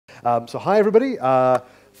So hi, everybody.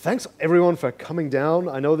 Thanks, everyone, for coming down.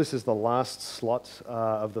 I know this is the last slot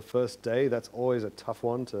of the first day. That's always a tough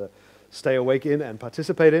one to stay awake in and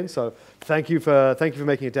participate in. So thank you for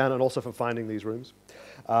making it down and also for finding these rooms.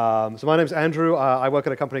 So my name's Andrew. I work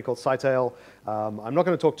at a company called Scytale. I'm not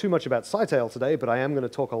going to talk too much about Scytale today, but I am going to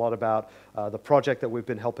talk a lot about the project that we've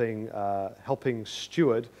been helping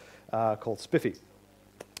steward called SPIFFE.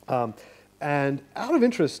 And out of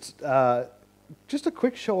interest, just a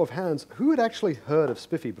quick show of hands, who had actually heard of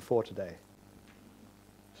SPIFFE before today?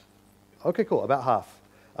 Okay, cool, about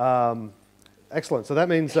half. Excellent, so that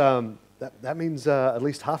means, at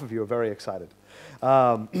least half of you are very excited.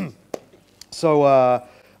 So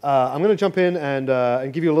I'm going to jump in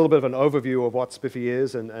and give you a little bit of an overview of what SPIFFE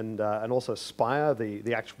is and also SPIRE,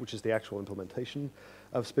 which is the actual implementation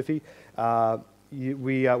of SPIFFE.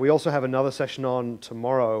 We also have another session on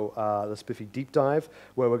tomorrow, the SPIFFE Deep Dive,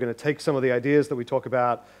 where we're going to take some of the ideas that we talk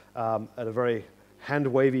about at a very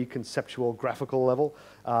hand-wavy, conceptual, graphical level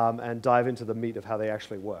and dive into the meat of how they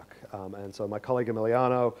actually work. And so my colleague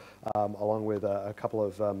Emiliano, along with a couple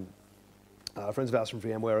of friends of ours from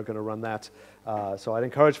VMware, are going to run that. So I'd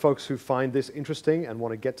encourage folks who find this interesting and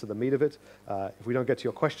want to get to the meat of it. If we don't get to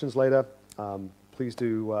your questions later, please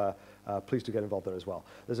do get involved there as well.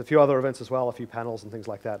 There's a few other events as well, a few panels and things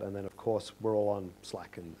like that, and then of course we're all on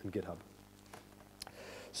Slack and GitHub.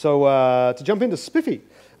 So to jump into SPIFFE,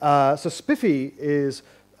 so SPIFFE is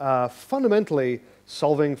fundamentally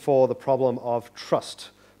solving for the problem of trust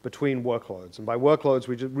between workloads. And by workloads,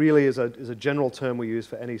 which really is a general term we use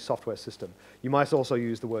for any software system. You might also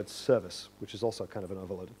use the word service, which is also kind of an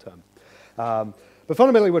overloaded term. But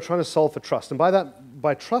fundamentally, we're trying to solve for trust. And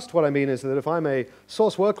by trust, what I mean is that if I'm a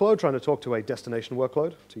source workload trying to talk to a destination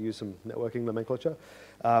workload, to use some networking nomenclature,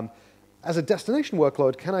 as a destination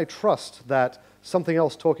workload, can I trust that something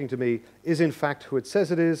else talking to me is in fact who it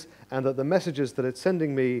says it is, and that the messages that it's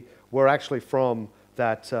sending me were actually from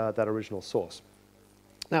that original source?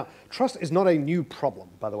 Now, trust is not a new problem,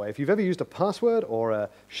 by the way. If you've ever used a password or a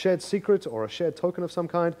shared secret or a shared token of some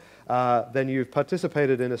kind, then you've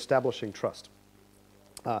participated in establishing trust.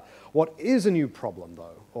 What is a new problem,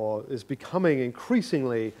 though, or is becoming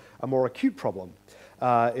increasingly a more acute problem,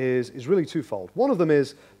 is really twofold. One of them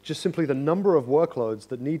is just simply the number of workloads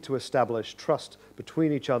that need to establish trust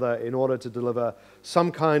between each other in order to deliver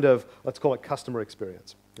some kind of, let's call it, customer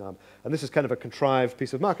experience. And this is kind of a contrived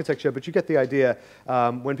piece of architecture, but you get the idea.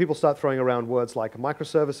 When people start throwing around words like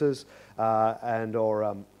microservices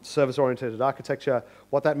or service-oriented architecture,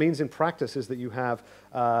 what that means in practice is that you have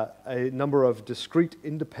a number of discrete,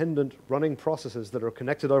 independent running processes that are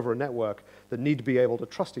connected over a network that need to be able to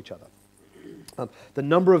trust each other. The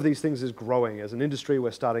number of these things is growing. As an industry,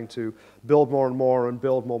 we're starting to build more and more and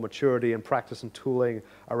build more maturity and practice and tooling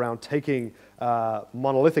around taking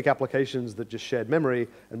monolithic applications that just shared memory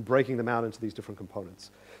and breaking them out into these different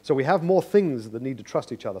components. So we have more things that need to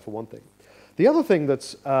trust each other, for one thing. The other thing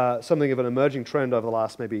that's something of an emerging trend over the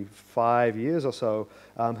last maybe 5 years or so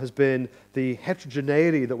has been the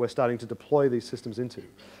heterogeneity that we're starting to deploy these systems into.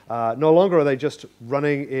 No longer are they just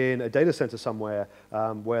running in a data center somewhere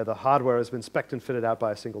where the hardware has been spec'd and fitted out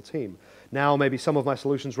by a single team. Now maybe some of my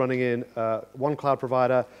solution's running in one cloud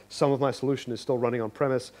provider, some of my solution is still running on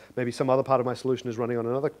premise, maybe some other part of my solution is running on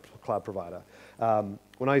another cloud provider.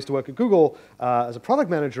 When I used to work at Google, as a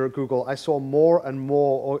product manager at Google, I saw more and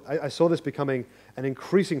more, I saw this becoming an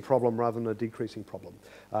increasing problem rather than a decreasing problem.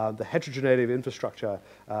 The heterogeneity of infrastructure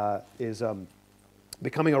is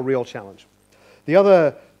becoming a real challenge. The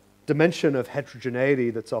other dimension of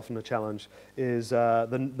heterogeneity that's often a challenge is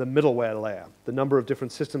the middleware layer, the number of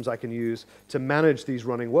different systems I can use to manage these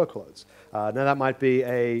running workloads. Now that might be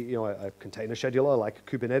a container scheduler like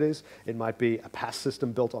Kubernetes. It might be a PaaS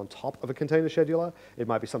system built on top of a container scheduler. It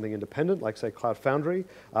might be something independent like, say, Cloud Foundry.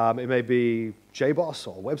 It may be JBoss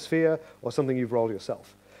or WebSphere or something you've rolled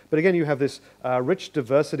yourself. But again, you have this rich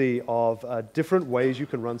diversity of different ways you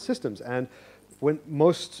can run systems. And when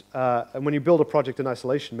you build a project in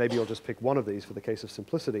isolation, maybe you'll just pick one of these for the case of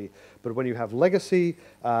simplicity. But when you have legacy,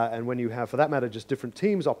 and when you have, for that matter, just different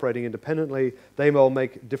teams operating independently, they will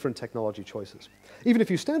make different technology choices. Even if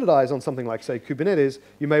you standardize on something like, say, Kubernetes,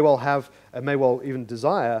 you may well even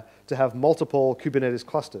desire to have multiple Kubernetes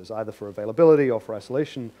clusters, either for availability or for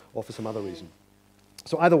isolation or for some other reason.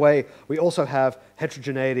 So either way, we also have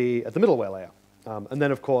heterogeneity at the middleware layer. And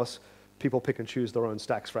then, of course, people pick and choose their own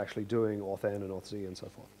stacks for actually doing auth N and auth Z and so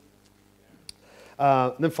forth.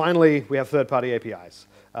 And then finally, we have third-party APIs.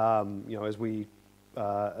 As we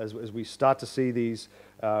start to see these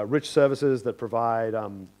rich services that provide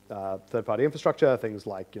third-party infrastructure, things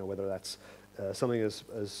like whether that's something as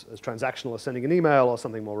transactional as sending an email, or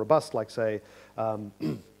something more robust like, say,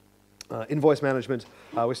 invoice management,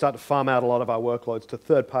 we start to farm out a lot of our workloads to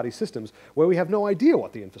third-party systems where we have no idea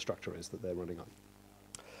what the infrastructure is that they're running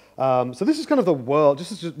on. So this is kind of the world,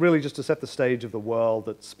 really just to set the stage of the world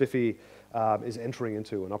that SPIFFE is entering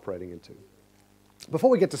into and operating into.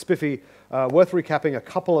 Before we get to SPIFFE, worth recapping a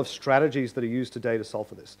couple of strategies that are used today to solve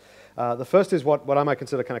for this. The first is what I might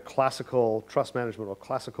consider kind of classical trust management, or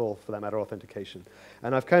classical, for that matter, authentication.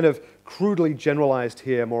 And I've kind of crudely generalized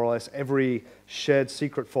here more or less every shared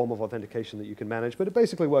secret form of authentication that you can manage, but it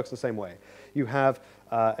basically works the same way. You have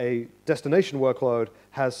a destination workload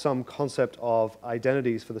has some concept of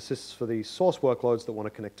identities for the source workloads that want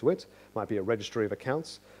to connect to it. Might be a registry of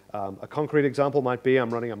accounts. A concrete example might be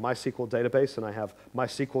I'm running a MySQL database and I have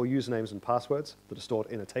MySQL usernames and passwords that are stored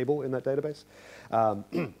in a table in that database.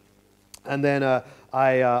 And then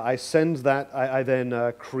I send that, I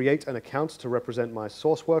then create an account to represent my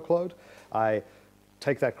source workload. I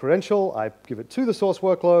take that credential, I give it to the source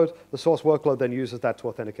workload then uses that to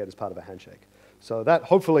authenticate as part of a handshake. So that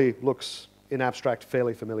hopefully looks, in abstract,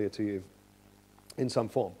 fairly familiar to you in some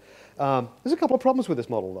form. There's a couple of problems with this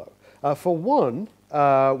model, though. For one,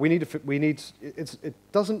 it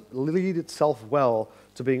doesn't lead itself well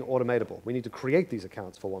to being automatable. We need to create these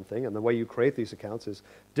accounts, for one thing, and the way you create these accounts is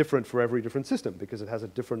different for every different system because it has a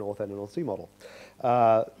different auth and NLC model.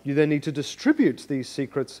 You then need to distribute these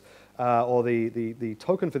secrets or the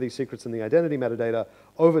token for these secrets and the identity metadata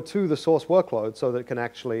over to the source workload so that it can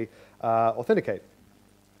actually authenticate.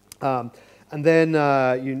 And then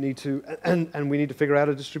you need to, and we need to figure out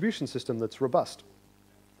a distribution system that's robust.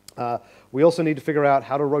 We also need to figure out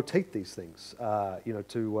how to rotate these things,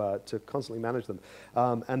 to constantly manage them.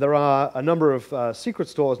 And there are a number of secret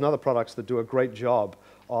stores and other products that do a great job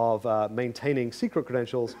of maintaining secret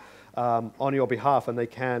credentials on your behalf, and they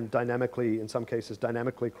can dynamically, in some cases,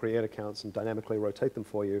 dynamically create accounts and dynamically rotate them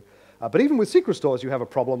for you. But even with secret stores, you have a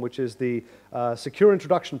problem, which is the secure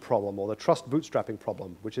introduction problem, or the trust bootstrapping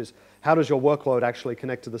problem, which is how does your workload actually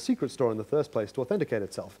connect to the secret store in the first place to authenticate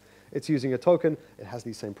itself? It's using a token. It has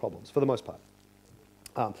these same problems, for the most part.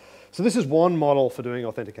 So this is one model for doing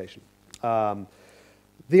authentication.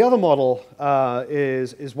 The other model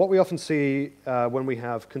is what we often see when we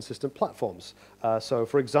have consistent platforms. So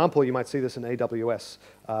for example, you might see this in AWS.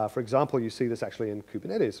 For example, you see this actually in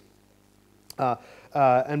Kubernetes.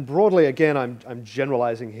 And broadly, again, I'm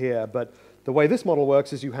generalizing here, but the way this model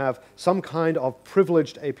works is you have some kind of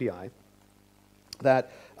privileged API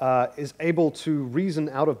that is able to reason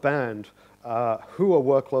out of band who a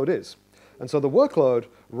workload is. And so the workload,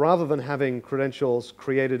 rather than having credentials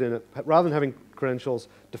created in it, rather than having credentials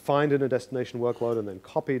defined in a destination workload and then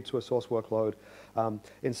copied to a source workload,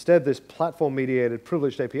 instead this platform-mediated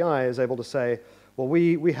privileged API is able to say, well,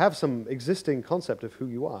 we have some existing concept of who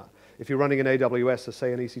you are. If you're running an AWS,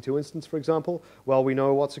 say an EC2 instance, for example, well, we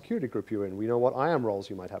know what security group you're in. We know what IAM roles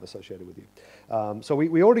you might have associated with you. So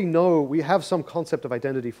we already know, we have some concept of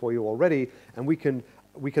identity for you already, and we can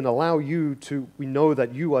allow you to, we know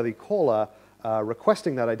that you are the caller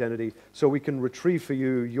requesting that identity, so we can retrieve for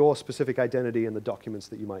you your specific identity and the documents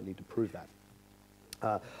that you might need to prove that.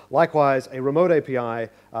 Likewise, a remote API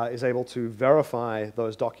is able to verify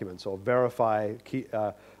those documents or verify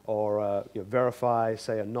verify,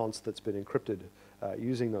 say, a nonce that's been encrypted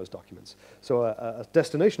using those documents. So a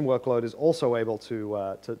destination workload is also able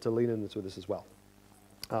to lean into this as well.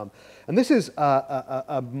 And this is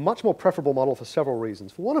a much more preferable model for several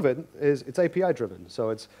reasons. For one of it is it's API driven, so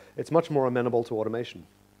it's much more amenable to automation.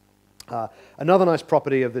 Another nice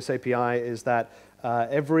property of this API is that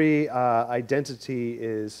every identity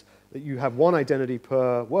is that you have one identity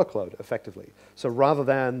per workload, effectively. So rather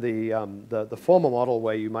than the former model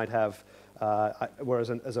where you might have, whereas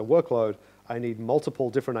as a workload, I need multiple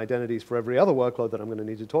different identities for every other workload that I'm going to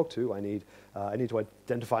need to talk to. I need to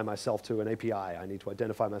identify myself to an API. I need to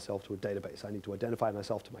identify myself to a database. I need to identify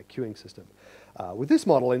myself to my queuing system. With this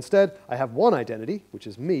model, instead, I have one identity, which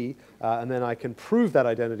is me, and then I can prove that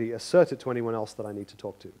identity, assert it to anyone else that I need to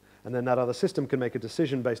talk to. And then that other system can make a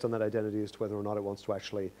decision based on that identity as to whether or not it wants to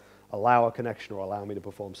actually allow a connection or allow me to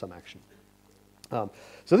perform some action.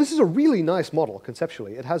 So this is a really nice model,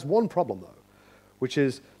 conceptually. It has one problem, though, which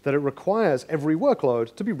is that it requires every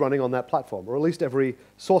workload to be running on that platform, or at least every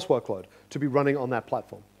source workload to be running on that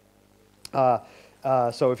platform.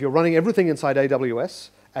 So if you're running everything inside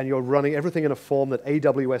AWS, and you're running everything in a form that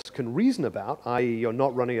AWS can reason about, i.e. you're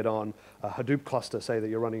not running it on a Hadoop cluster, say, that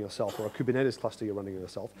you're running yourself, or a Kubernetes cluster you're running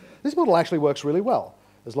yourself, this model actually works really well,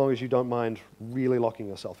 as long as you don't mind really locking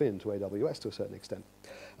yourself into AWS to a certain extent.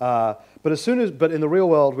 But in the real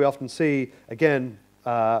world, we often see, again,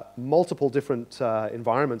 multiple different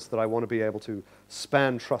environments that I want to be able to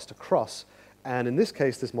span trust across. And in this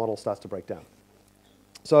case, this model starts to break down.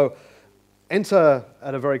 So enter,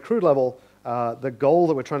 at a very crude level, the goal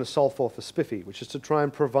that we're trying to solve for SPIFFE, which is to try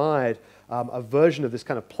and provide a version of this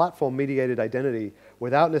kind of platform-mediated identity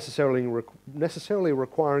without necessarily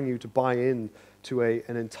requiring you to buy in to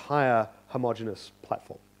an entire homogeneous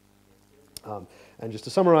platform. And just to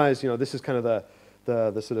summarize, this is kind of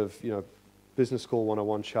the sort of, business school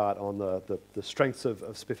 101 chart on the strengths of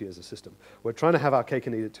SPIFFE as a system. We're trying to have our cake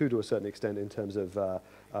and eat it too, to a certain extent, in terms of a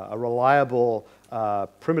reliable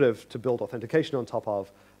primitive to build authentication on top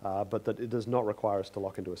of, but that it does not require us to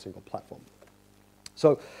lock into a single platform.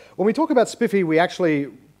 So when we talk about SPIFFE, we actually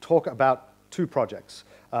talk about two projects.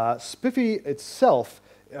 SPIFFE itself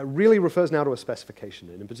really refers now to a specification,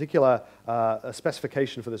 and in particular, a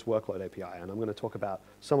specification for this workload API, and I'm going to talk about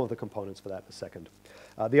some of the components for that in a second.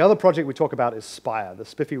 The other project we talk about is SPIRE, the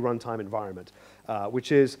SPIFFE runtime environment,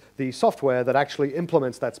 which is the software that actually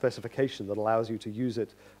implements that specification that allows you to use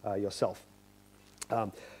it yourself.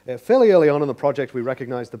 Fairly early on in the project, we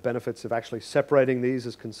recognized the benefits of actually separating these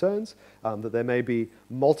as concerns, that there may be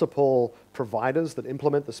multiple providers that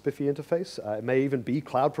implement the SPIFFE interface. It may even be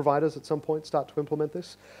cloud providers at some point start to implement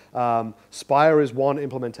this. SPIRE is one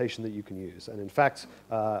implementation that you can use. And in fact,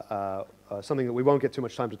 something that we won't get too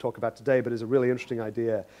much time to talk about today, but is a really interesting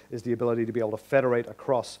idea, is the ability to be able to federate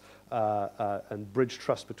across and bridge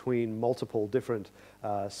trust between multiple different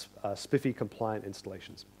SPIFFE compliant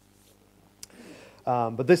installations.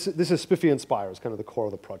 But this is SPIFFE and SPIRE is kind of the core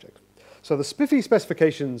of the project. So the SPIFFE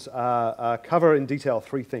specifications cover in detail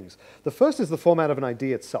three things. The first is the format of an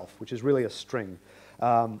ID itself, which is really a string.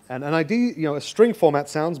 And an ID, a string format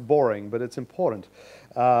sounds boring, but it's important.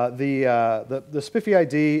 The SPIFFE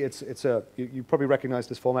ID, you probably recognize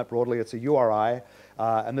this format broadly. It's a URI,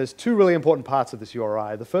 and there's two really important parts of this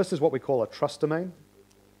URI. The first is what we call a trust domain.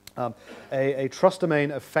 A trust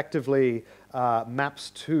domain effectively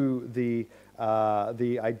maps to the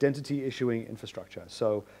identity issuing infrastructure.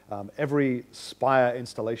 So every SPIRE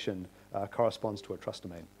installation corresponds to a trust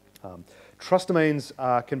domain. Trust domains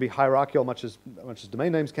can be hierarchical, much as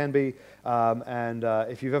domain names can be. And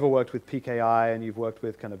if you've ever worked with PKI and you've worked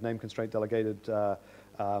with kind of name constraint delegated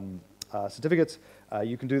certificates,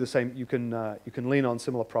 you can do the same. You can lean on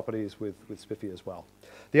similar properties with SPIFFE as well.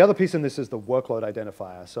 The other piece in this is the workload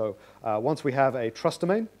identifier. So once we have a trust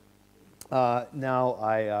domain, now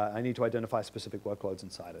I need to identify specific workloads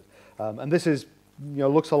inside it. And this is,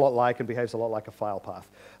 looks a lot like and behaves a lot like a file path.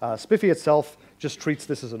 SPIFFE itself just treats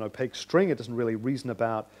this as an opaque string. It doesn't really reason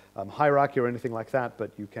about hierarchy or anything like that,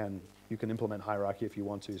 but you can implement hierarchy if you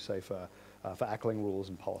want to, say for ACLing rules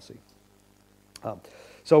and policy.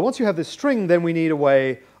 So once you have this string, then we need a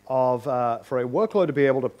way of, for a workload to be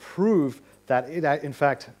able to prove that it in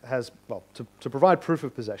fact has, well, to provide proof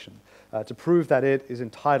of possession, to prove that it is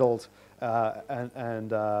entitled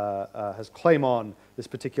and has claim on this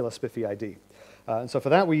particular SPIFFE ID. And so for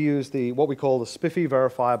that we use what we call the SPIFFE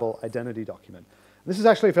verifiable identity document. This is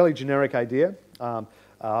actually a fairly generic idea.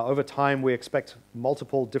 Over time we expect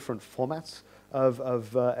multiple different formats of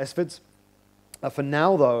SVIDs. For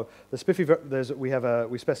now though, the SPIFFE,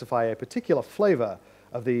 we specify a particular flavor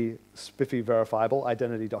of the SPIFFE verifiable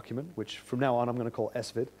identity document, which from now on I'm going to call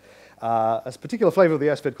SVID. A particular flavor of the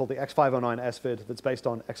SVID called the X509 SVID that's based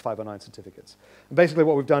on X509 certificates. And basically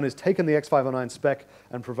what we've done is taken the X509 spec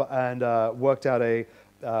and worked out a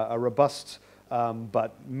robust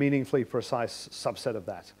but meaningfully precise subset of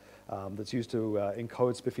that that's used to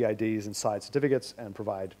encode SPIFFE IDs inside certificates and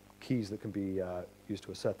provide keys that can be used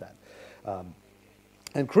to assert that.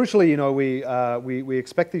 And crucially, we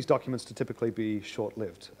expect these documents to typically be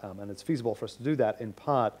short-lived, and it's feasible for us to do that in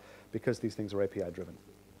part because these things are API-driven.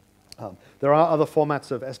 There are other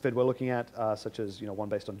formats of SVID we're looking at, such as one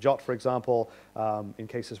based on JOT, for example, in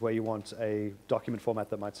cases where you want a document format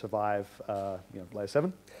that might survive layer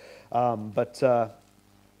 7. But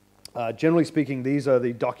generally speaking, these are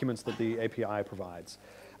the documents that the API provides.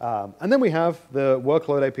 And then we have the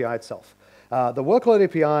workload API itself. The workload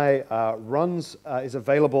API is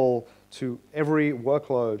available to every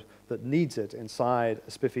workload that needs it inside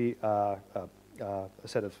a SPIFFE, a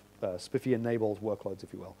set of SPIFFE-enabled workloads,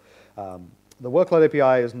 if you will. The workload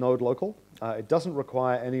API is node local. It doesn't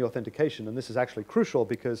require any authentication, and this is actually crucial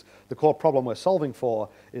because the core problem we're solving for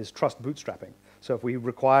is trust bootstrapping. So if we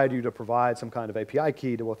required you to provide some kind of API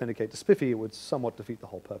key to authenticate to SPIFFE, it would somewhat defeat the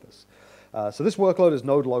whole purpose. So this workload is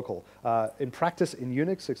node local. In practice, in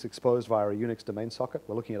Unix, it's exposed via a Unix domain socket.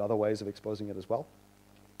 We're looking at other ways of exposing it as well.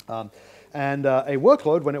 And a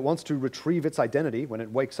workload, when it wants to retrieve its identity, when it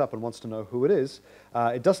wakes up and wants to know who it is,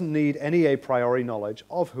 it doesn't need any a priori knowledge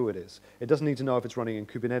of who it is. It doesn't need to know if it's running in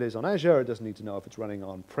Kubernetes on Azure. It doesn't need to know if it's running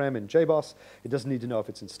on-prem in JBoss. It doesn't need to know if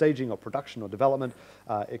it's in staging or production or development.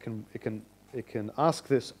 It can ask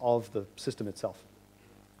this of the system itself.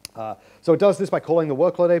 So it does this by calling the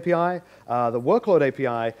workload API. The workload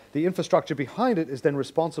API, the infrastructure behind it is then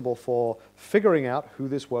responsible for figuring out who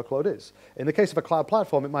this workload is. In the case of a cloud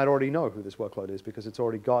platform, it might already know who this workload is because it's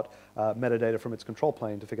already got metadata from its control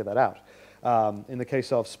plane to figure that out. In the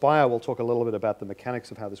case of Spire, we'll talk a little bit about the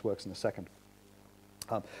mechanics of how this works in a second.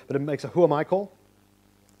 But it makes a who am I call.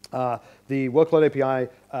 The workload API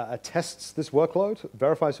attests this workload,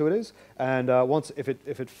 verifies who it is, and if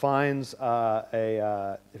it finds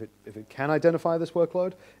if it can identify this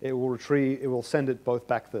workload, it will send it both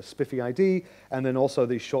back the SPIFFE ID and then also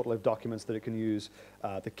these short-lived documents that it can use,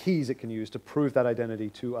 the keys it can use to prove that identity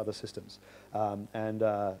to other systems, and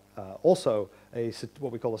also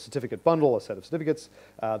what we call a certificate bundle, a set of certificates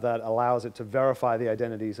that allows it to verify the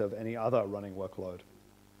identities of any other running workload.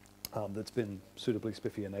 That's been suitably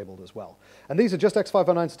SPIFFE enabled as well. And these are just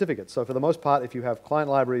X509 certificates. So for the most part, if you have client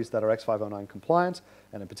libraries that are X509 compliant,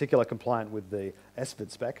 and in particular compliant with the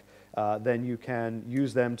SVID spec, then you can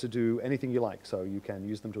use them to do anything you like. So you can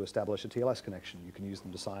use them to establish a TLS connection. You can use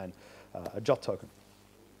them to sign a JOT token.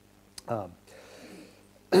 I'll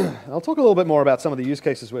talk a little bit more about some of the use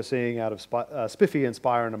cases we're seeing out of SPIFFE and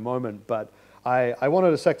Spire in a moment, but I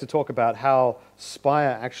wanted a sec to talk about how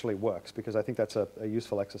Spire actually works, because I think that's a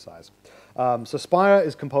useful exercise. So Spire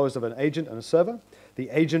is composed of an agent and a server. The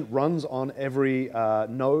agent runs on every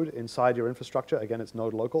node inside your infrastructure. Again, it's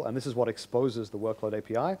node local, and this is what exposes the workload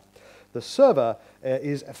API. The server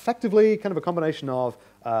is effectively kind of a combination of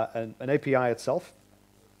an API itself,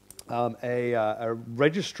 a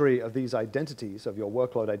registry of these identities, of your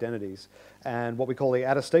workload identities, and what we call the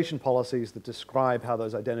attestation policies that describe how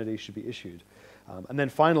those identities should be issued. And then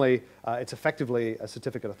finally, it's effectively a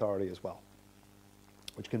certificate authority as well,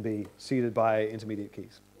 which can be seeded by intermediate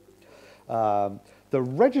keys. The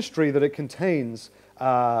registry that it contains,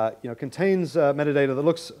 contains metadata that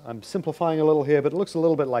looks, I'm simplifying a little here, but it looks a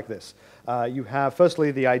little bit like this. You have,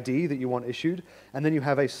 firstly, the ID that you want issued, and then you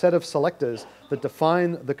have a set of selectors that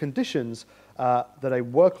define the conditions that a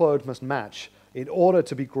workload must match in order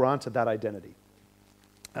to be granted that identity.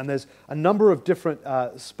 And there's a number of different,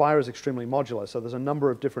 Spire is extremely modular, so there's a number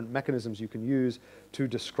of different mechanisms you can use to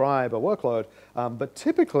describe a workload, but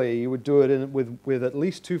typically you would do it with at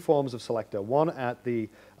least two forms of selector, one at the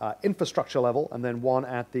infrastructure level and then one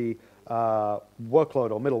at the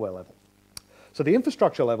workload or middleware level. So the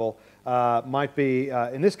infrastructure level might be,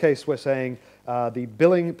 in this case we're saying the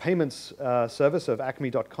billing payments service of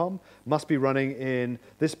acme.com must be running in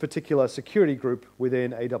this particular security group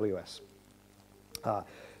within AWS.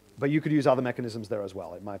 But you could use other mechanisms there as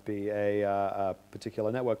well. It might be a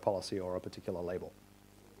particular network policy or a particular label.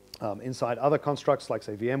 Inside other constructs, like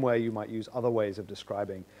say VMware, you might use other ways of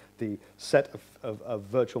describing the set of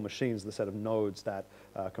virtual machines, the set of nodes that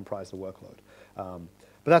comprise the workload.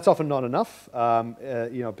 But that's often not enough,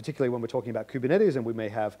 particularly when we're talking about Kubernetes and we may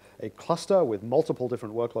have a cluster with multiple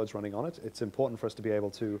different workloads running on it. It's important for us to be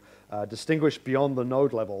able to distinguish beyond the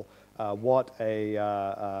node level what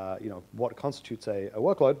constitutes a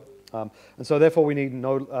workload. And so therefore we need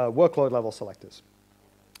workload level selectors.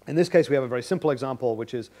 In this case, we have a very simple example,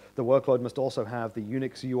 which is the workload must also have the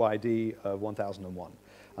Unix UID of 1001.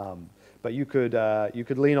 But you could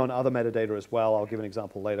lean on other metadata as well. I'll give an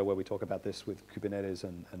example later where we talk about this with Kubernetes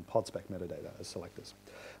and podspec metadata as selectors.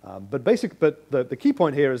 But the key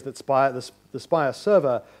point here is that the Spire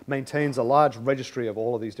server maintains a large registry of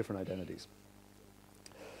all of these different identities.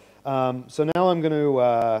 So now I'm going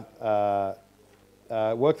to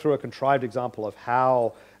work through a contrived example of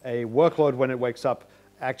how a workload, when it wakes up,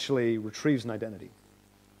 actually retrieves an identity.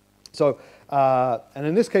 So, and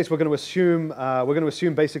in this case, we're going to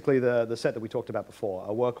assume basically the set that we talked about before,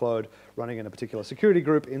 a workload running in a particular security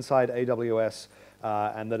group inside AWS,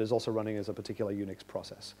 and that is also running as a particular Unix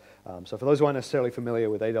process. So for those who aren't necessarily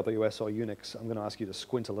familiar with AWS or Unix, I'm going to ask you to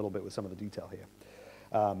squint a little bit with some of the detail here.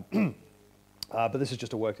 But this is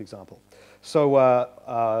just a worked example.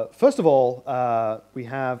 So first of all, we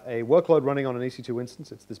have a workload running on an EC2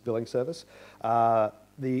 instance. It's this billing service.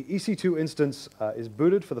 The EC2 instance is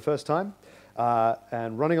booted for the first time,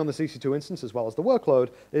 and running on this EC2 instance, as well as the workload,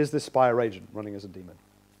 is this Spire agent running as a daemon.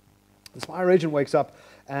 The Spire agent wakes up,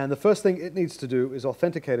 and the first thing it needs to do is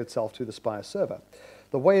authenticate itself to the Spire server.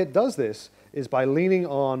 the way it does this is by leaning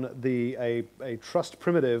on a trust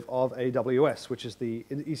primitive of AWS, which is the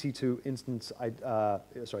EC2 instance, EC2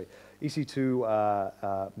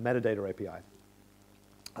 metadata API.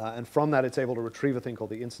 And from that, it's able to retrieve a thing called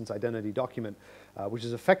the instance identity document, which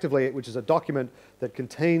is a document that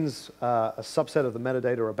contains a subset of the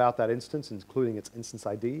metadata about that instance, including its instance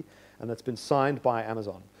ID, and that's been signed by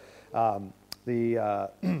Amazon.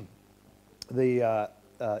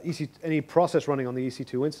 Any process running on the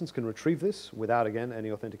EC2 instance can retrieve this without, again,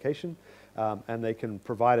 any authentication, and they can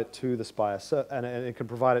provide it to the SPIFFE, and it can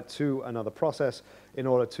provide it to another process in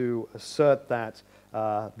order to assert that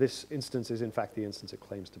this instance is in fact the instance it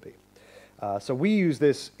claims to be. So we use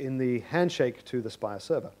this in the handshake to the SPIFFE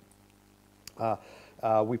server.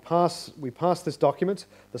 We pass this document.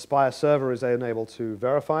 The SPIFFE server is then able to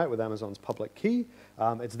verify it with Amazon's public key.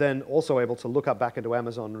 It's then also able to look up back into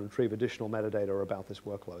Amazon and retrieve additional metadata about this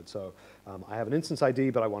workload. So I have an instance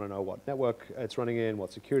ID, but I want to know what network it's running in,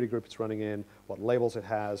 what security group it's running in, what labels it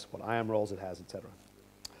has, what IAM roles it has, etc.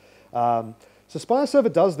 So SPIFFE server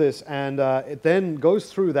does this, and it then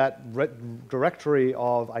goes through that directory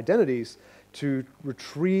of identities to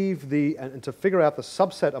retrieve and to figure out the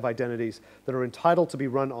subset of identities that are entitled to be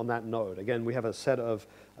run on that node. Again, we have a set of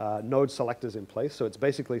node selectors in place, so it's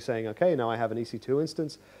basically saying, okay, now I have an EC2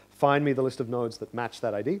 instance, find me the list of nodes that match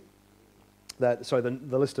that ID, the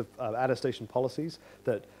list of attestation policies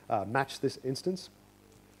that match this instance,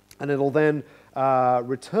 and it'll then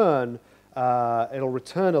return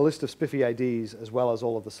a list of SPIFFE IDs as well as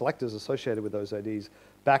all of the selectors associated with those IDs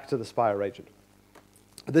back to the SPIFFE agent.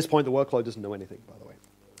 At this point, the workload doesn't know anything, by the way.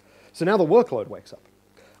 So now the workload wakes up.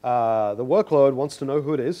 The workload wants to know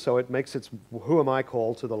who it is, so it makes its who am I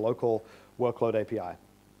call to the local workload API,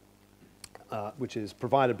 which is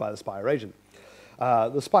provided by the SPIFFE agent.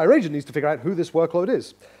 The SPIFFE agent needs to figure out who this workload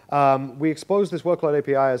is. We expose this workload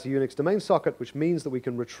API as a Unix domain socket, which means that we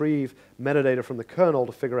can retrieve metadata from the kernel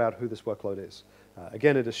to figure out who this workload is.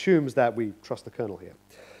 Again, it assumes that we trust the kernel here.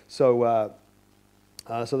 So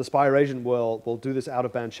the SPIFFE agent will do this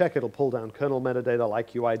out-of-band check. It'll pull down kernel metadata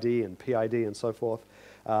like UID and PID and so forth,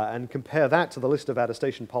 and compare that to the list of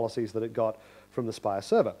attestation policies that it got from the SPIFFE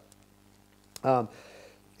server.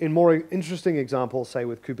 In more interesting examples, say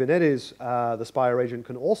with Kubernetes, the SPIFFE agent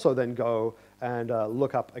can also then go and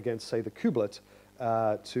look up against, say, the kubelet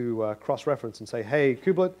to cross-reference and say, hey,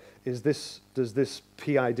 kubelet, does this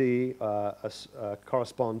PID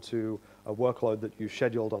correspond to a workload that you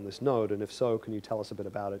scheduled on this node? And if so, can you tell us a bit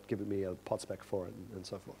about it, give me a pod spec for it, and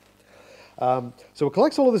so forth. So it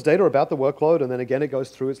collects all of this data about the workload, and then again it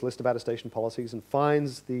goes through its list of attestation policies and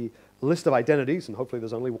finds the list of identities, and hopefully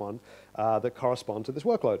there's only one, that correspond to this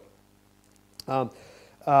workload.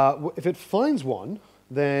 If it finds one,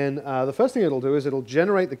 then the first thing it'll do is it'll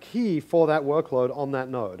generate the key for that workload on that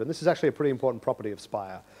node. And this is actually a pretty important property of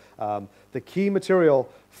SPIFFE. The key material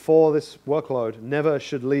for this workload never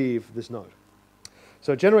should leave this node.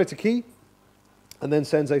 So it generates a key and then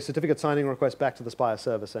sends a certificate signing request back to the SPIFFE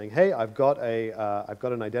server saying, hey, I've got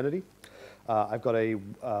an identity. I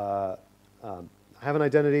have an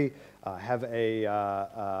identity.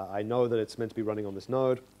 I know that it's meant to be running on this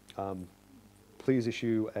node. Please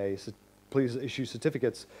issue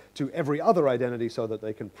certificates to every other identity so that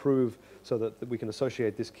they can prove, so that we can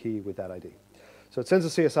associate this key with that ID. So it sends a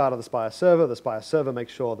CSR to the SPIFFE server. The SPIFFE server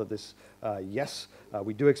makes sure that this, yes,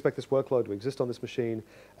 we do expect this workload to exist on this machine,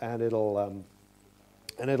 and it'll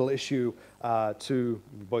issue to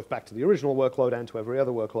both back to the original workload and to every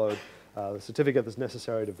other workload the certificate that's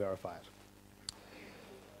necessary to verify it.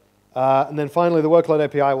 And then finally, the workload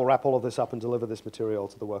API will wrap all of this up and deliver this material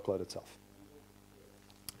to the workload itself.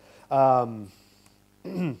 And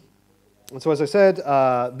so as I said,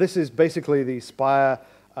 this is basically the SPIFFE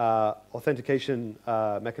authentication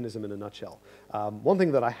mechanism in a nutshell. One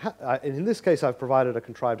thing that in this case I've provided a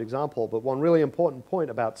contrived example, but one really important point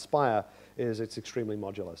about SPIFFE is it's extremely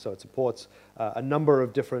modular. So it supports a number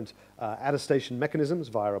of different attestation mechanisms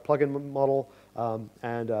via a plugin model,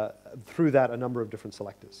 and through that a number of different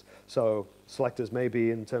selectors. So selectors may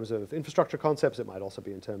be in terms of infrastructure concepts. It might also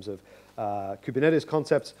be in terms of Kubernetes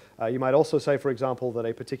concepts. You might also say, for example, that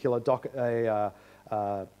a particular the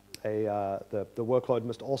workload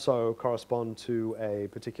must also correspond to a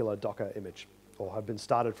particular Docker image, or have been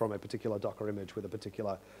started from a particular Docker image with a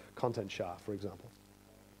particular content char, for example.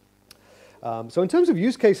 So in terms of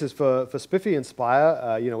use cases for SPIFFE and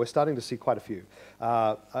SPIRE, we're starting to see quite a few.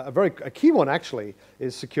 A key one actually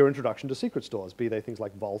is secure introduction to secret stores, be they things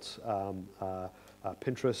like Vault.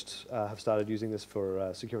 Pinterest have started using this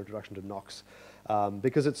for secure introduction to Knox,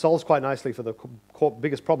 because it solves quite nicely for the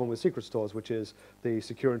biggest problem with secret stores, which is the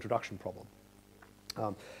secure introduction problem.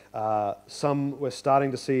 We're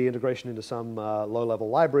starting to see integration into some low-level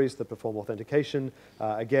libraries that perform authentication.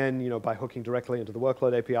 Again, by hooking directly into the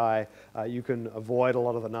workload API, you can avoid a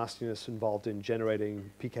lot of the nastiness involved in generating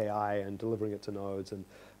PKI and delivering it to nodes, and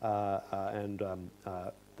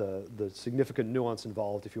the significant nuance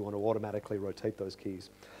involved if you want to automatically rotate those keys.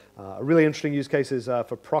 A really interesting use case is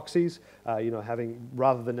for proxies.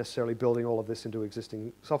 Rather than necessarily building all of this into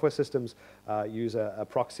existing software systems, use a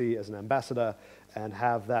proxy as an ambassador and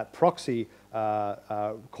have that proxy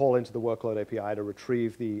call into the workload API to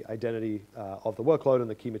retrieve the identity of the workload and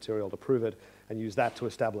the key material to prove it, and use that to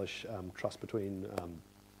establish trust between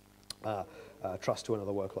trust to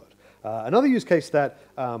another workload. Another use case that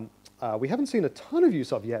we haven't seen a ton of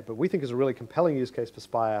use of yet, but we think is a really compelling use case for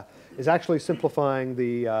Spire, is actually simplifying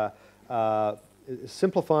the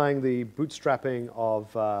bootstrapping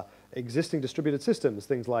of existing distributed systems,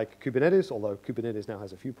 things like Kubernetes, although Kubernetes now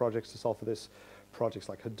has a few projects to solve for this, projects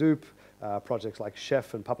like Hadoop, projects like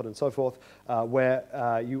Chef and Puppet and so forth,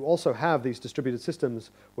 where you also have these distributed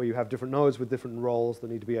systems where you have different nodes with different roles that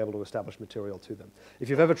need to be able to establish material to them. If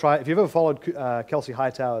you've ever followed Kelsey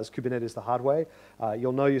Hightower's Kubernetes the hard way,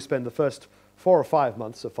 you'll know you spend the first 4 or 5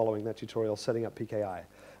 months of following that tutorial setting up PKI.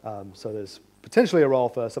 So there's potentially a role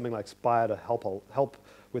for something like Spire to help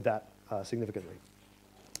with that significantly.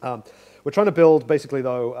 We're trying to build, basically,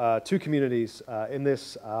 though, 2 communities in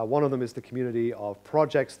this. One of them is the community of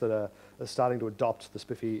projects that are starting to adopt the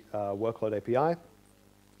SPIFFE workload API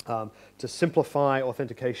to simplify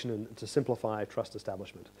authentication and to simplify trust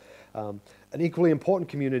establishment. An equally important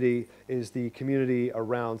community is the community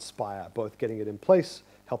around Spire, both getting it in place,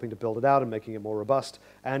 helping to build it out and making it more robust,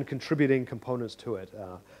 and contributing components to it.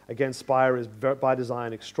 Again, Spire is, by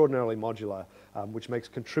design, extraordinarily modular, which makes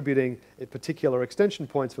contributing particular extension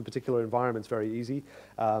points for particular environments very easy.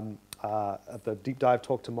 At the deep dive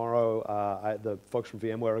talk tomorrow, the folks from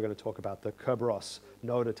VMware are going to talk about the Kerberos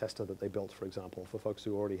node attester that they built, for example, for folks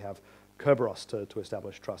who already have Kerberos to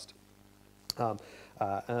establish trust.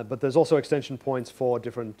 But there's also extension points for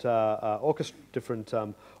different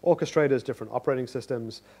orchestrators, different operating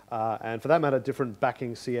systems, and for that matter, different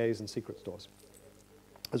backing CAs and secret stores,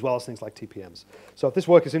 as well as things like TPMs. So if this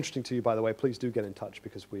work is interesting to you, by the way, please do get in touch,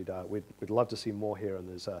 because we'd love to see more here,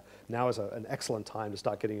 and now is an excellent time to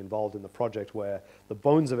start getting involved in the project where the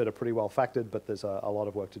bones of it are pretty well factored, but there's a lot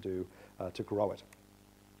of work to do to grow it.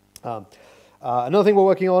 Another thing we're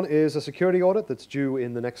working on is a security audit that's due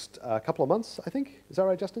in the next couple of months, I think. Is that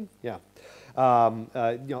right, Justin? Yeah.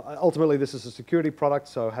 Ultimately, this is a security product,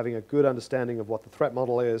 so having a good understanding of what the threat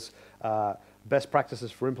model is, best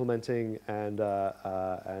practices for implementing, and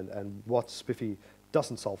what SPIFFE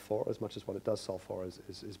doesn't solve for as much as what it does solve for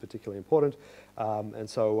is particularly important. And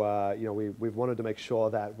so we've wanted to make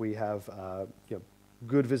sure that we have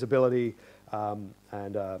good visibility and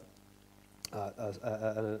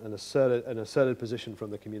an asserted position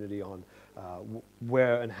from the community on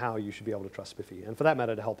where and how you should be able to trust SPIFFE, and for that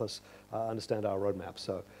matter, to help us understand our roadmap.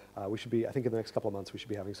 So we should be, I think in the next couple of months, we should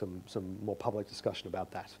be having some more public discussion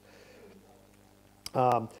about that.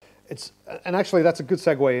 And actually, that's a good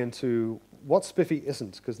segue into what SPIFFE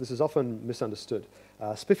isn't, because this is often misunderstood.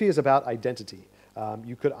 SPIFFE is about identity.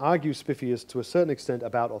 You could argue SPIFFE is, to a certain extent,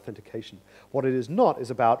 about authentication. What it is not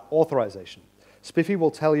is about authorization. SPIFFE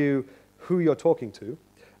will tell you who you're talking to.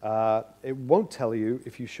 It won't tell you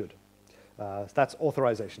if you should. That's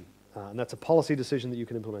authorization. And that's a policy decision that you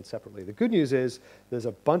can implement separately. The good news is there's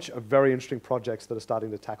a bunch of very interesting projects that are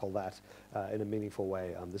starting to tackle that in a meaningful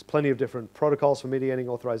way. There's plenty of different protocols for mediating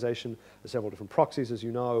authorization. There's several different proxies, as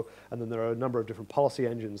you know, and then there are a number of different policy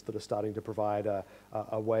engines that are starting to provide a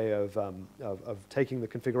way of taking the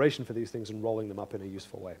configuration for these things and rolling them up in a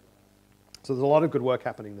useful way. So there's a lot of good work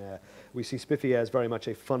happening there. We see SPIFFE as very much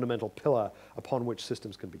a fundamental pillar upon which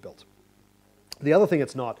systems can be built. The other thing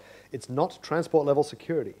it's not transport level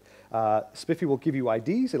security. SPIFFE will give you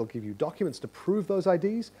IDs, it'll give you documents to prove those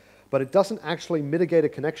IDs, but it doesn't actually mitigate a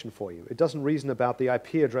connection for you. It doesn't reason about the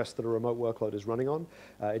IP address that a remote workload is running on.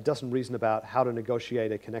 It doesn't reason about how to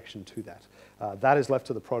negotiate a connection to that. That is left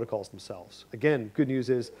to the protocols themselves. Again, good news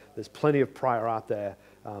is there's plenty of prior art there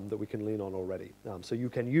that we can lean on already. So you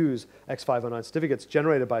can use X509 certificates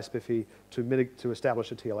generated by SPIFFE to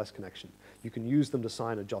establish a TLS connection. You can use them to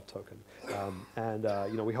sign a JOT token.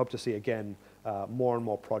 We hope to see, again, more and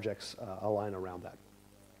more projects align around that.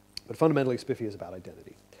 But fundamentally, SPIFFE is about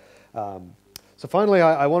identity. So finally,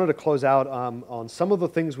 I wanted to close out on some of the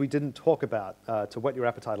things we didn't talk about to whet your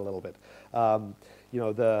appetite a little bit.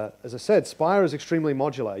 As I said, Spire is extremely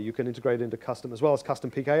modular. You can integrate into custom, as well as custom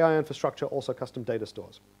PKI infrastructure, also custom data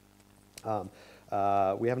stores.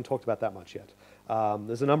 We haven't talked about that much yet.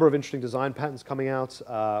 There's a number of interesting design patterns coming out.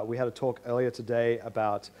 We had a talk earlier today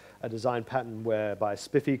about a design pattern whereby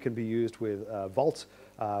SPIFFE can be used with Vault,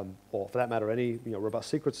 or for that matter, any robust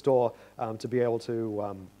secret store, to be able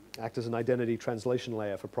to act as an identity translation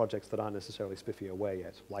layer for projects that aren't necessarily SPIFFE aware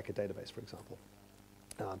yet, like a database, for example.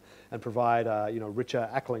 And provide richer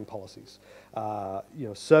ACLing policies.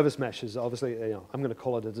 Service mesh is obviously, I'm going to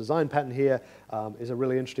call it a design pattern here, is a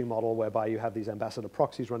really interesting model whereby you have these ambassador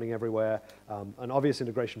proxies running everywhere, an obvious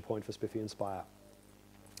integration point for SPIFFE and Spire.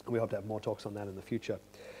 And we hope to have more talks on that in the future.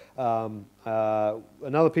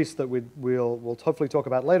 Another piece that we'll hopefully talk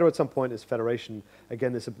about later at some point is federation.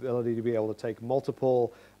 Again, this ability to be able to take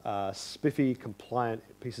multiple SPIFFE compliant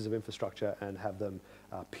pieces of infrastructure and have them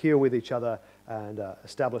peer with each other and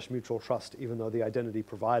establish mutual trust, even though the identity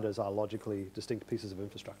providers are logically distinct pieces of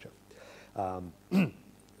infrastructure. And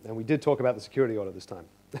we did talk about the security order this time.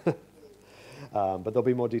 But there'll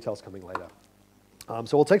be more details coming later.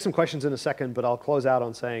 So we'll take some questions in a second, but I'll close out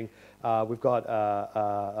on saying we've got,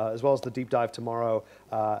 as well as the deep dive tomorrow,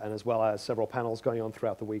 and as well as several panels going on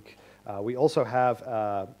throughout the week. We also have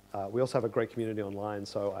a great community online,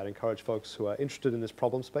 so I'd encourage folks who are interested in this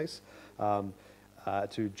problem space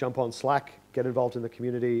to jump on Slack, get involved in the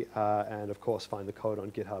community, and of course find the code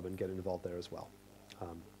on GitHub and get involved there as well.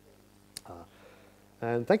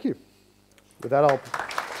 And thank you. With that,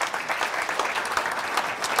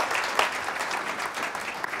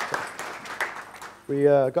 we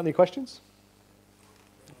got any questions?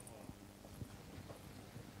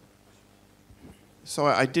 So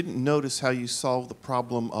I didn't notice how you solved the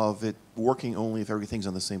problem of it working only if everything's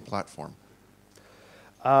on the same platform.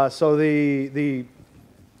 So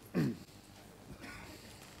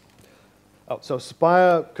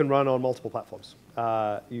Spire can run on multiple platforms.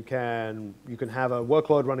 You can have a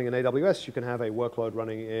workload running in AWS. You can have a workload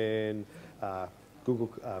running in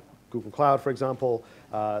Google Cloud, for example.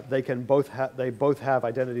 They both have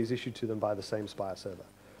identities issued to them by the same Spire server.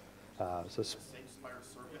 The same Spire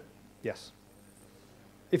server? Yes,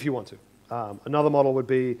 if you want to. Another model would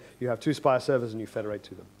be you have two Spire servers and you federate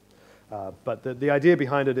to them. But the idea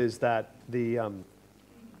behind it is that the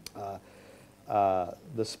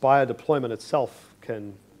Spire deployment itself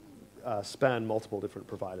can span multiple different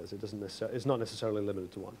providers. It's not necessarily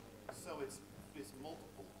limited to one. So it's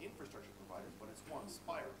multiple infrastructure providers, but it's one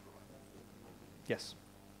Spire provider. Yes.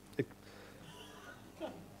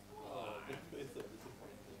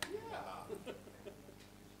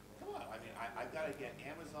 I've got to get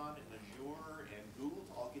Amazon and Azure and Google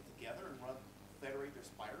to all get together and federate their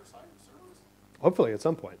Spire side of servers? Hopefully, at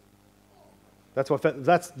some point.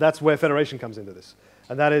 That's where federation comes into this,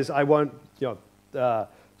 and that is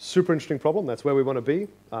super interesting problem. That's where we want to be.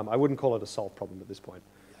 I wouldn't call it a solved problem at this point.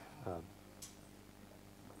 Give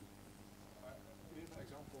me an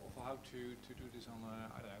example of how to do this on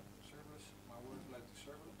serverless, malware like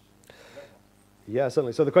serverless. Yeah,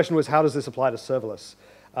 certainly. So the question was, how does this apply to serverless?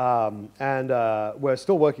 We're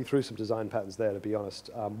still working through some design patterns there, to be honest.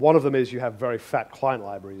 One of them is you have very fat client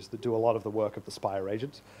libraries that do a lot of the work of the Spire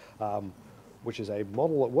agent, which is a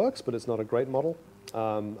model that works, but it's not a great model.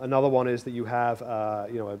 Another one is that you have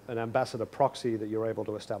an ambassador proxy that you're able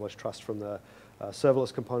to establish trust from the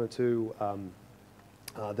serverless component to.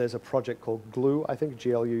 There's a project called Glue, I think,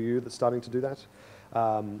 GLUU, that's starting to do that.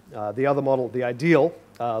 The other model, the ideal,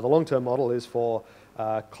 the long-term model is for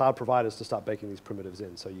cloud providers to start baking these primitives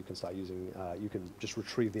in, so you can start using, you can just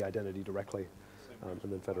retrieve the identity directly and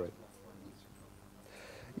then federate.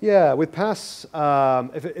 Yeah, with PaaS,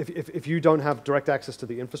 if you don't have direct access to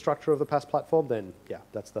the infrastructure of the PaaS platform, then yeah,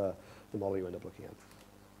 that's the model you end up looking at.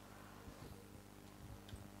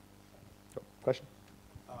 Question?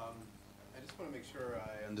 I just want to make sure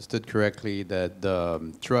I understood correctly that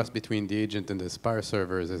the trust between the agent and the Spire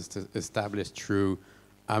servers is established through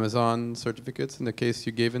Amazon certificates in the case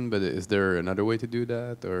you given, but is there another way to do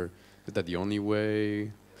that, or is that the only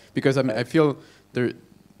way? Because I mean, I feel there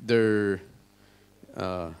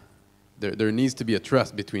needs to be a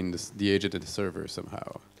trust between the agent and the server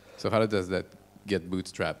somehow. So how does that get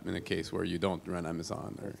bootstrapped in a case where you don't run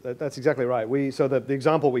Amazon? Or? That's exactly right. So the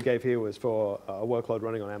example we gave here was for a workload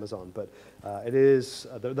running on Amazon, but it is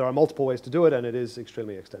there are multiple ways to do it, and it is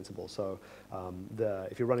extremely extensible. So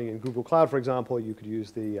if you're running in Google Cloud, for example, you could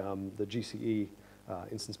use the GCE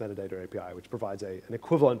instance metadata API, which provides an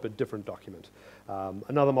equivalent but different document.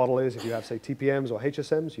 Another model is if you have, say, TPMs or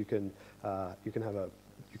HSMs, you can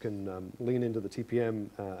lean into the TPM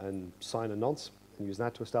and sign a nonce and use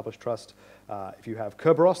that to establish trust. If you have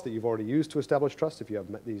Kerberos that you've already used to establish trust, if you have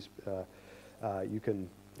these, you can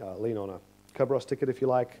lean on a Kerberos ticket if you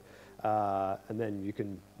like. and then you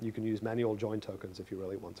can use manual join tokens if you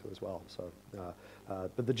really want to as well. So,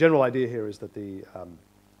 but the general idea here is that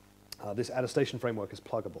this attestation framework is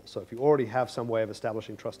pluggable. So if you already have some way of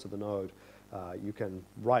establishing trust to the node, you can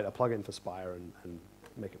write a plugin for Spire and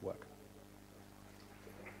make it work.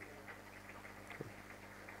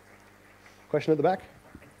 Question at the back?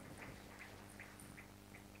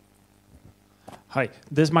 Hi,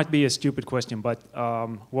 this might be a stupid question, but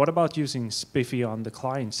what about using SPIFFE on the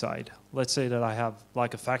client side? Let's say that I have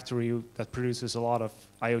like a factory that produces a lot of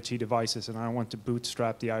IoT devices and I want to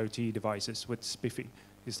bootstrap the IoT devices with SPIFFE.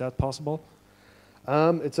 Is that possible?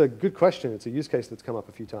 It's a good question. It's a use case that's come up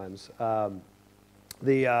a few times.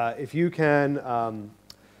 If you can,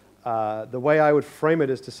 the way I would frame it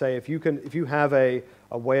is to say if you have a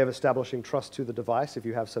way of establishing trust to the device, if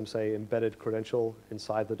you have some, say, embedded credential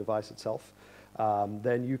inside the device itself,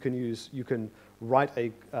 then you could write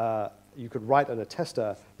an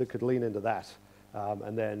attester that could lean into that,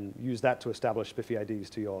 and then use that to establish SPIFFE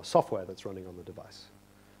IDs to your software that's running on the device.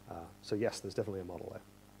 So yes, there's definitely a model there.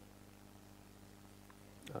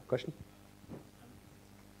 Question?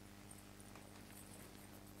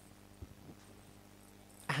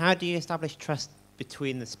 How do you establish trust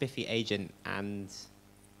between the SPIFFE agent and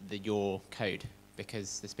your code?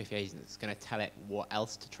 Because the SPIFFE agent is going to tell it what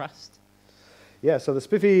else to trust. Yeah, so the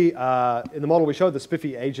SPIFFE, in the model we showed, the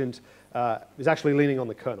SPIFFE agent is actually leaning on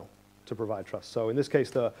the kernel to provide trust. So in this case,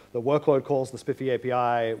 the workload calls the SPIFFE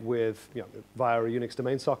API via a Unix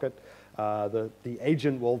domain socket. The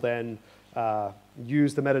agent will then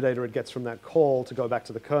use the metadata it gets from that call to go back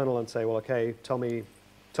to the kernel and say, well, okay, tell me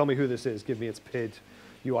who this is, give me its PID,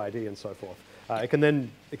 UID, and so forth. It can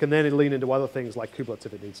then lean into other things like kubelets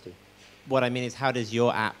if it needs to. What I mean is, how does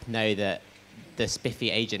your app know that the SPIFFE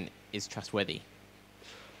agent is trustworthy?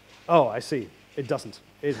 Oh, I see. It doesn't.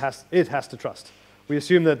 It has to trust. We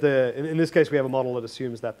assume that in this case we have a model that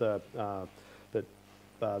assumes that the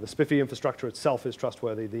SPIFFE infrastructure itself is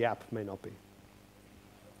trustworthy. The app may not be.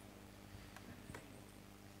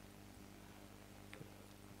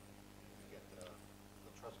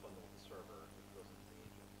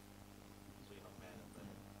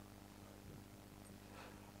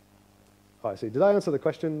 Oh, I see. Did I answer the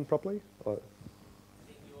question properly? Or? I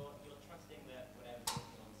think you're trusting that whatever's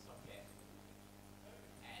working on the socket is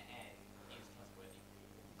trustworthy.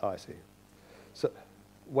 Oh, I see. So,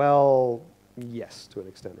 well, yes, to an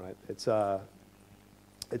extent, right?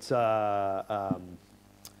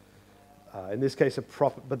 In this case a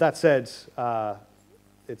but that said,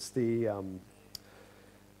 it's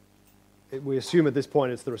we assume at this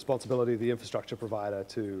point it's the responsibility of the infrastructure provider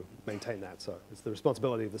to maintain that. So it's the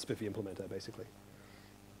responsibility of the SPIFFE implementer, basically.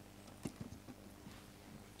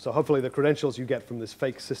 So hopefully the credentials you get from this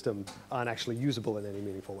fake system aren't actually usable in any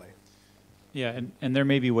meaningful way. Yeah, and there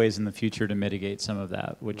may be ways in the future to mitigate some of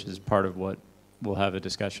that, which is part of what we'll have a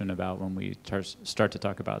discussion about when we start to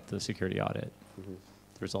talk about the security audit, the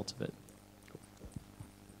results of it.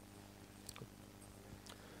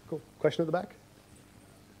 Cool. Question at the back?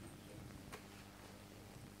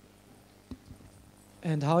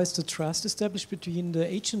 And how is the trust established between the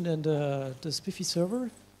agent and the SPIFFE server?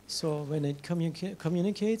 So when it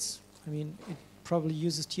communicates, I mean, it probably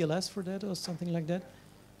uses TLS for that or something like that?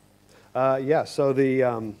 Yeah, so I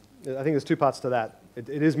think there's two parts to that. It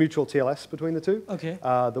is mutual TLS between the two. Okay.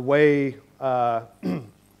 The way that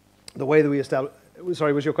we establish,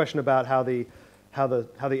 sorry, was your question about how the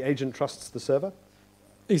agent trusts the server?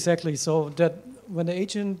 Exactly. So that when the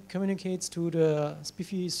agent communicates to the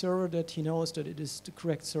SPIFFE server, that he knows that it is the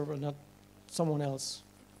correct server, not someone else.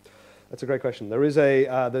 That's a great question. There is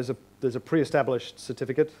there's a pre-established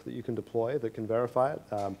certificate that you can deploy that can verify it.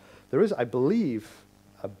 There is, I believe,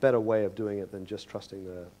 a better way of doing it than just trusting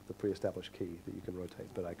the pre-established key that you can rotate,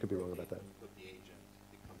 but I could be wrong about that. With the agent,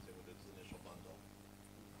 it comes in with its initial bundle,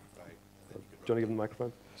 right? Do you want to give them the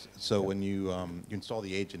microphone? So when you install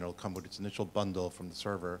the agent, it'll come with its initial bundle from the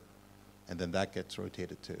server, and then that gets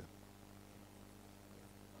rotated too.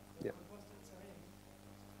 Yeah.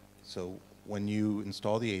 So when you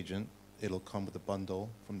install the agent, it'll come with a bundle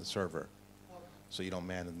from the server, so you don't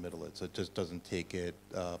man in the middle of it. So it just doesn't take it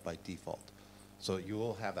by default. So you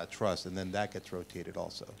will have that trust, and then that gets rotated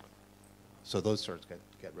also. So those certs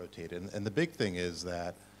get rotated. And the big thing is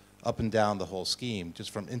that up and down the whole scheme, just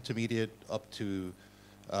from intermediate up to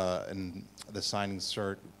and the signing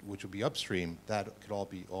cert, which will be upstream, that could all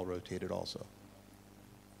be rotated also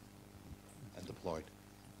and deployed.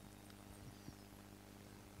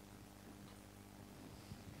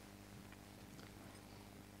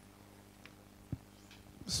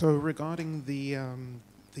 So regarding the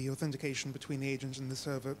authentication between the agent and the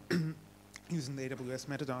server, using the AWS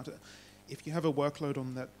metadata. If you have a workload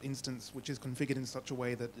on that instance which is configured in such a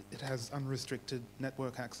way that it has unrestricted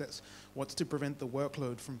network access, what's to prevent the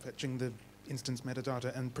workload from fetching the instance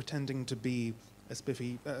metadata and pretending to be a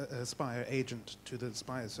SPIFFE, a Spire agent to the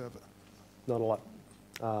Spire server? Not a lot.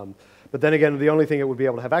 But then again, the only thing it would be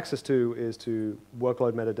able to have access to is to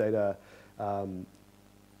workload metadata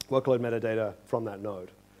from that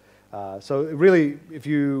node. So really, if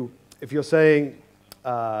you're saying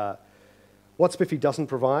what SPIFFE doesn't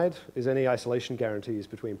provide is any isolation guarantees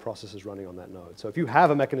between processes running on that node. So if you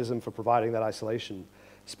have a mechanism for providing that isolation,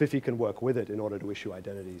 SPIFFE can work with it in order to issue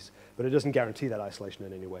identities, but it doesn't guarantee that isolation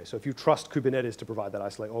in any way. So if you trust Kubernetes to provide that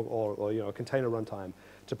isolation, or a container runtime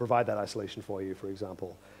to provide that isolation for you, for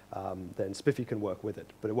example, then SPIFFE can work with it,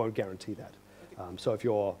 but it won't guarantee that. So if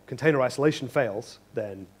your container isolation fails,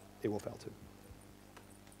 then it will fail too.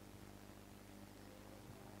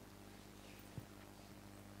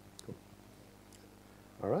 Cool.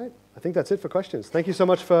 All right, I think that's it for questions. Thank you so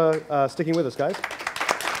much for sticking with us, guys.